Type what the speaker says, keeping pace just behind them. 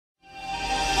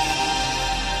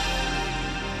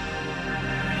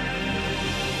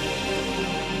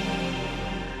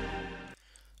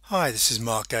Hi, this is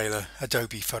Mark Gaylor,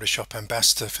 Adobe Photoshop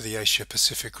Ambassador for the Asia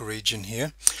Pacific region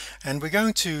here, and we're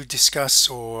going to discuss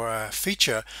or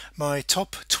feature my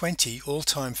top 20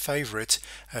 all-time favorite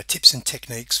tips and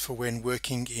techniques for when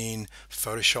working in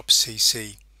Photoshop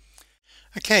CC.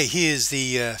 Okay, here's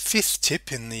the fifth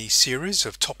tip in the series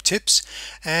of top tips,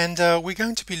 and we're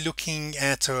going to be looking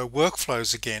at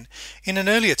workflows again. In an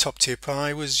earlier top tip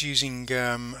I was using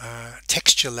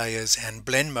texture layers and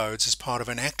blend modes as part of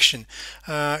an action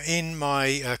in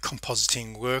my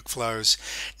compositing workflows.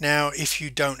 Now if you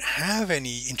don't have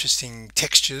any interesting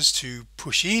textures to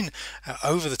push in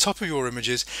over the top of your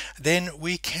images, then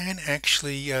we can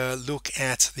actually look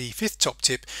at the fifth top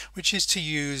tip, which is to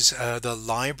use the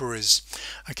libraries.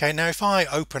 Okay, now if I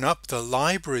open up the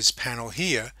libraries panel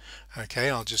here, okay,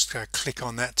 I'll just click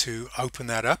on that to open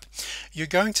that up. You're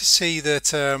going to see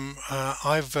that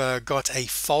I've got a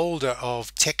folder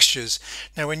of textures.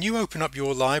 Now when you open up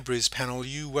your libraries panel,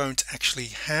 you won't actually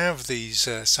have these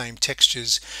same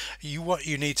textures. What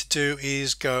you need to do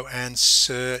is go and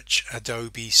search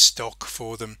Adobe stock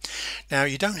for them. Now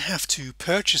you don't have to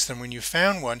purchase them when you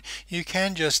found one. You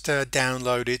can just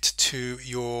download it to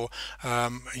your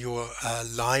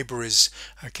libraries.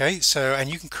 Okay, so and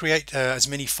you can create as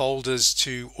many folders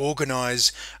to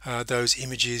organize those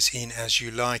images in as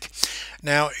you like.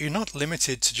 Now you're not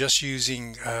limited to just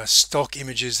using stock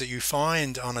images that you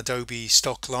find on Adobe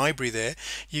stock library there.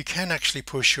 You can actually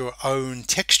push your own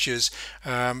textures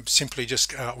simply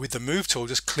just with the move tool.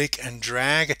 Just click and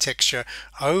drag a texture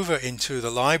over into the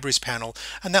libraries panel,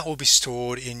 and that will be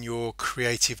stored in your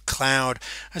Creative Cloud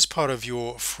as part of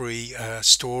your free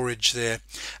storage there,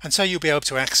 and so you'll be able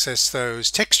to access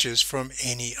those textures from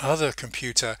any other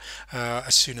computer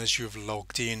as soon as you've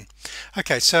logged in.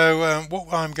 Okay, so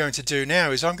what I'm going to do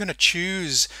now is I'm going to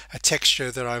choose a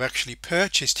texture that I've actually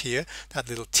purchased here. That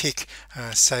little tick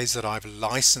says that I've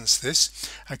licensed this.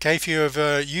 Okay, if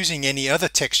you're using any other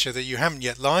texture that you haven't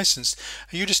yet licensed,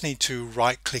 you just need to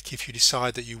right click if you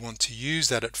decide that you want to use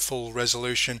that at full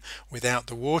resolution without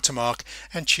the watermark,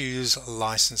 and choose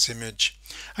license image.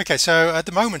 Okay, so at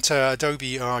the moment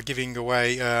Adobe are giving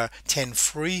away 10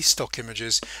 free stock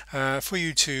images for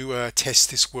you to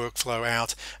test this workflow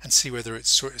out and see whether it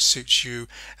suits you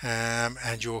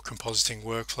and your compositing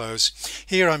workflows.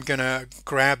 Here I'm going to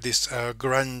grab this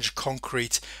grunge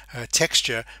concrete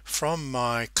texture from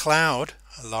my cloud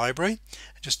library,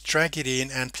 just drag it in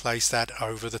and place that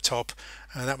over the top.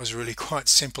 That was really quite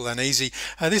simple and easy.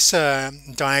 This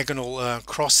diagonal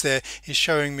cross there is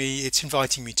showing me, it's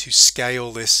inviting me to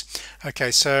scale this.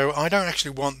 Okay, so I don't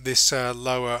actually want this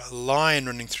lower line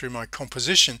running through my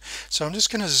composition, so I'm just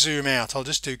going to zoom out. I'll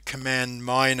just do Command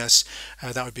minus,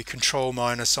 that would be Control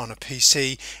minus on a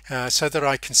PC, so that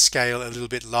I can scale a little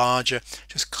bit larger.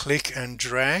 Just click and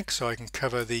drag so I can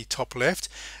cover the top left,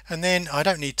 and then I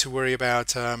don't need to worry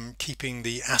about keeping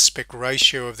the aspect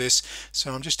ratio of this,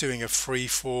 so I'm just doing a freeform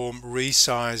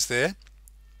resize there.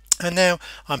 And now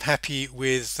I'm happy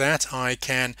with that. I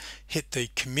can hit the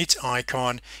commit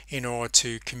icon in order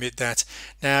to commit that.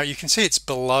 Now you can see it's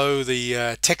below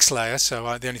the text layer, so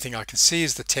the only thing I can see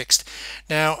is the text.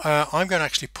 Now I'm going to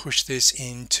actually push this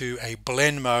into a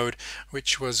blend mode,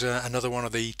 which was another one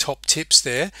of the top tips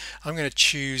there. I'm going to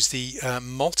choose the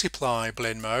multiply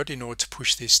blend mode in order to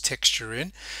push this texture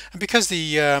in, and because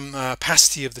the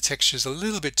opacity of the texture is a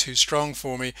little bit too strong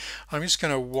for me, I'm just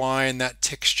going to wind that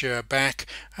texture back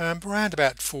around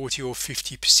about 40 or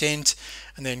 50%,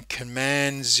 and then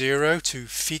Command 0 to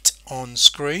fit on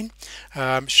screen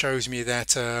shows me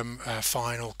that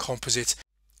final composite.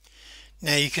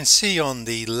 Now you can see on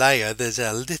the layer there's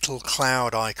a little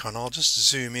cloud icon. I'll just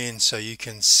zoom in so you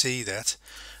can see that.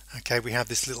 Okay, we have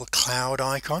this little cloud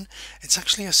icon. It's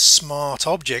actually a smart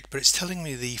object, but it's telling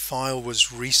me the file was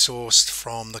resourced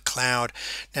from the cloud.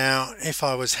 Now if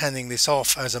I was handing this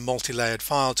off as a multi-layered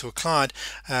file to a client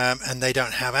and they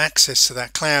don't have access to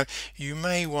that cloud, you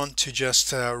may want to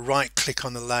just right click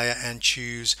on the layer and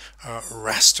choose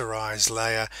rasterize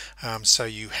layer, so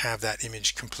you have that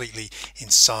image completely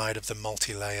inside of the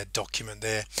multi-layered document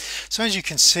there. So as you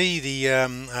can see,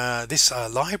 the this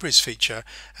libraries feature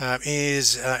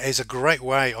is a great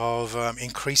way of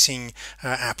increasing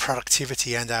our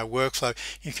productivity and our workflow.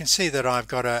 You can see that I've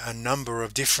got a number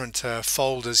of different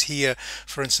folders here.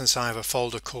 For instance, I have a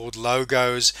folder called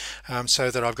logos, so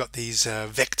that I've got these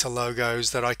vector logos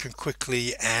that I can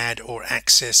quickly add or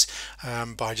access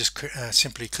by just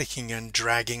simply clicking and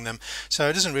dragging them. So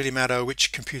it doesn't really matter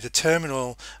which computer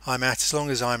terminal I'm at, as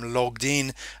long as I'm logged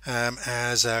in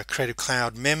as a Creative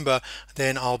Cloud member,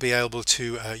 then I'll be able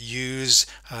to use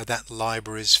that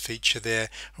libraries feature there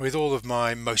with all of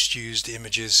my most used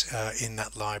images in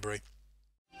that library.